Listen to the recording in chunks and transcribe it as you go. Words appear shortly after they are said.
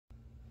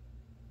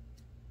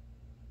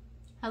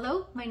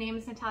Hello, my name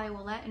is Natalia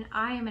Willette and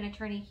I am an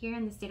attorney here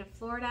in the state of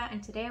Florida,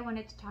 and today I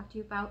wanted to talk to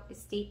you about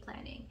estate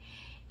planning.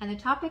 And the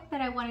topic that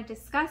I want to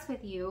discuss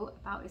with you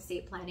about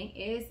estate planning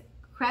is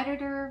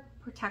creditor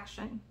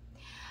protection.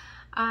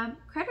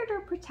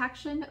 Creditor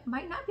protection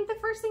might not be the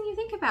first thing you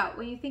think about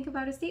when you think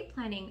about estate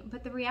planning,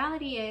 but the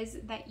reality is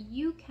that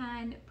you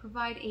can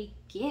provide a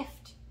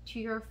gift to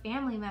your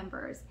family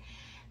members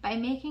by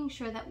making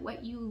sure that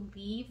what you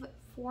leave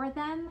for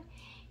them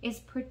is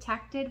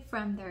protected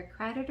from their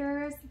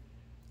creditors,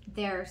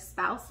 their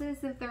spouses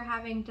if they're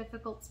having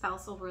difficult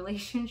spousal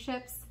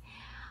relationships,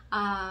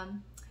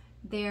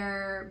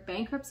 their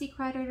bankruptcy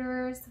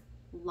creditors,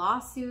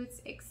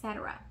 lawsuits,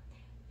 etc.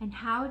 And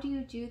how do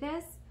you do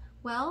this?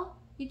 Well,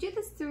 you do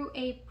this through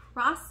a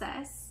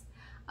process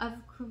of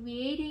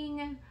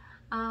creating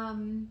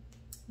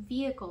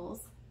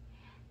vehicles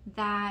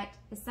that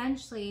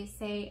essentially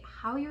say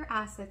how your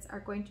assets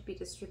are going to be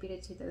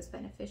distributed to those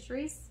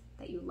beneficiaries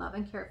that you love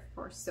and care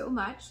for so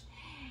much,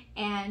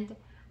 and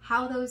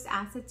how those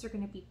assets are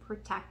going to be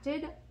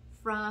protected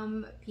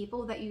from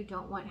people that you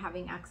don't want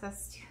having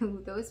access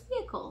to those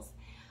vehicles.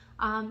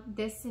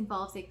 This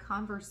involves a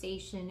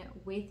conversation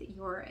with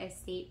your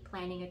estate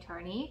planning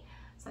attorney,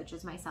 such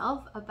as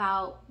myself,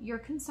 about your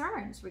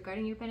concerns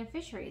regarding your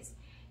beneficiaries.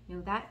 You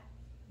know, that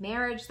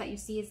marriage that you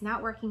see is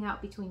not working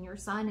out between your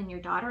son and your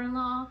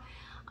daughter-in-law,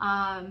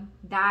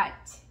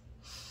 that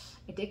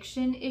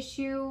addiction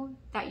issue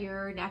that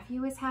your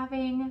nephew is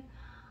having,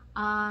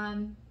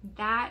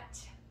 that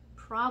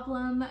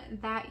problem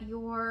that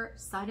your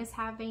son is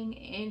having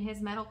in his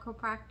medical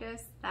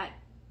practice, that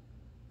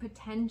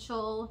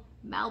potential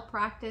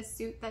malpractice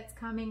suit that's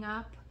coming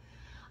up.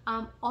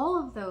 All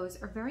of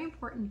those are very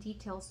important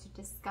details to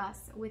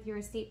discuss with your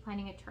estate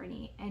planning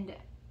attorney, and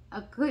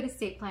a good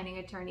estate planning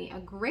attorney, a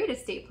great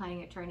estate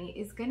planning attorney,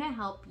 is going to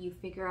help you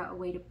figure out a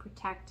way to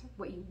protect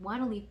what you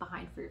want to leave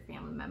behind for your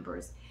family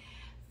members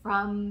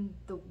from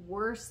the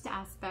worst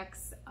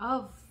aspects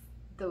of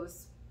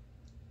those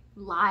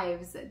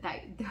lives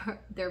that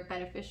their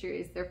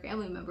beneficiaries, their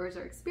family members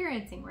are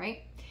experiencing,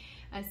 right?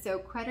 And so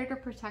creditor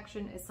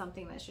protection is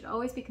something that should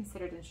always be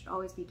considered and should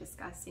always be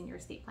discussed in your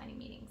estate planning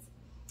meetings.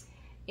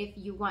 If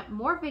you want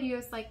more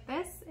videos like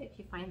this, if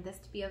you find this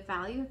to be of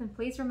value, then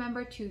please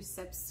remember to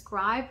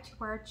subscribe to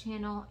our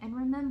channel, and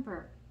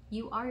remember,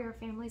 you are your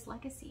family's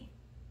legacy.